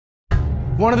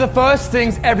One of the first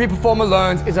things every performer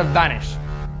learns is a vanish.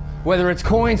 Whether it's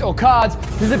coins or cards,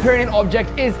 disappearing an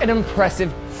object is an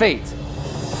impressive feat.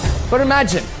 But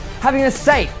imagine having a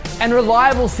safe and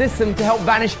reliable system to help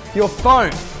vanish your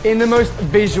phone in the most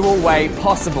visual way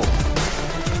possible.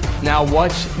 Now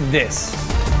watch this.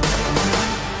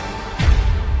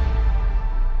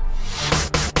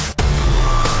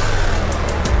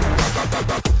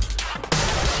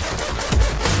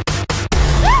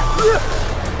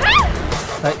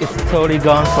 It's totally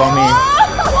gone for me.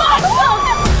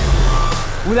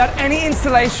 Without any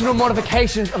installation or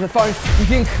modifications of the phone, you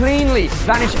can cleanly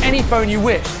vanish any phone you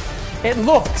wish. It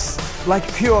looks like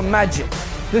pure magic.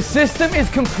 The system is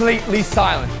completely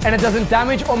silent and it doesn't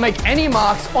damage or make any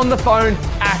marks on the phone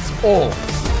at all.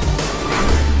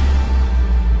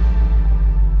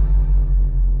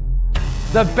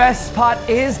 The best part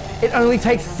is it only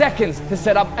takes seconds to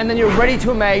set up and then you're ready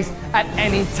to amaze at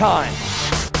any time.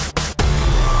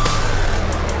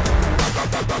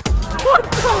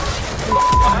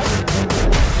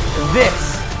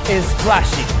 This is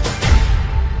flashy.